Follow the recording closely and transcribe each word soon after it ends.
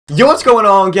Yo, what's going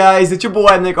on, guys? It's your boy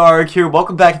NickArg here.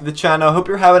 Welcome back to the channel. Hope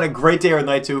you're having a great day or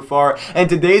night so far. And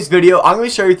today's video, I'm going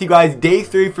to share with you guys day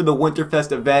 3 for the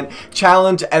Winterfest event,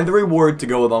 challenge, and the reward to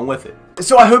go along with it.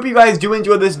 So I hope you guys do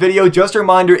enjoy this video. Just a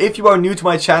reminder, if you are new to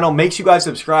my channel, make sure you guys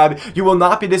subscribe. You will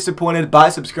not be disappointed by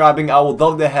subscribing. I would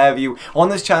love to have you on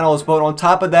this channel as well. On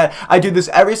top of that, I do this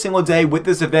every single day with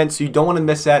this event, so you don't want to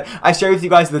miss that. I share with you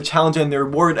guys the challenge and the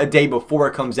reward a day before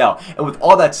it comes out. And with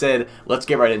all that said, let's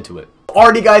get right into it.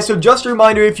 Alrighty guys, so just a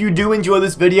reminder, if you do enjoy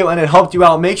this video and it helped you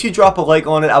out, make sure you drop a like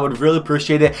on it. I would really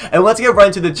appreciate it. And let's get right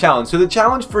into the challenge. So the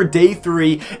challenge for day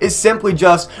 3 is simply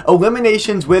just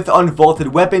eliminations with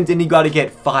unvaulted weapons, and you got to get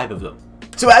 5 of them.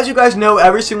 So as you guys know,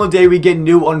 every single day we get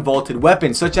new unvaulted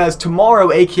weapons, such as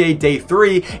tomorrow, aka day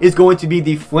 3, is going to be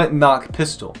the flintlock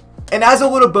pistol. And as a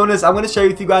little bonus, I'm going to share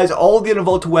with you guys all of the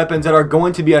unvaulted weapons that are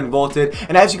going to be unvaulted.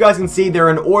 And as you guys can see,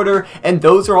 they're in order, and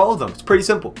those are all of them. It's pretty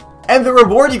simple. And the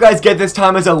reward you guys get this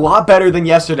time is a lot better than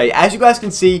yesterday. As you guys can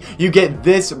see, you get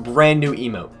this brand new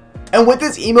emote. And with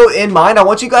this emote in mind, I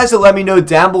want you guys to let me know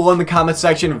down below in the comment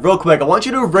section real quick. I want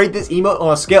you to rate this emote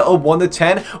on a scale of 1 to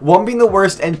 10, 1 being the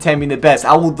worst and 10 being the best.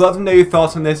 I would love to know your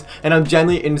thoughts on this, and I'm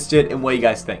genuinely interested in what you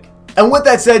guys think. And with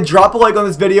that said, drop a like on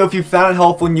this video if you found it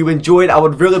helpful and you enjoyed. I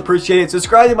would really appreciate it.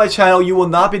 Subscribe to my channel. You will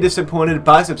not be disappointed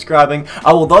by subscribing.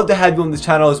 I would love to have you on this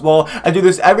channel as well. I do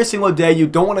this every single day. You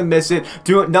don't want to miss it.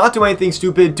 Do not do anything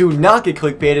stupid. Do not get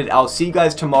clickbaited. I'll see you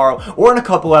guys tomorrow or in a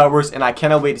couple hours, and I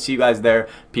cannot wait to see you guys there.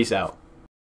 Peace out.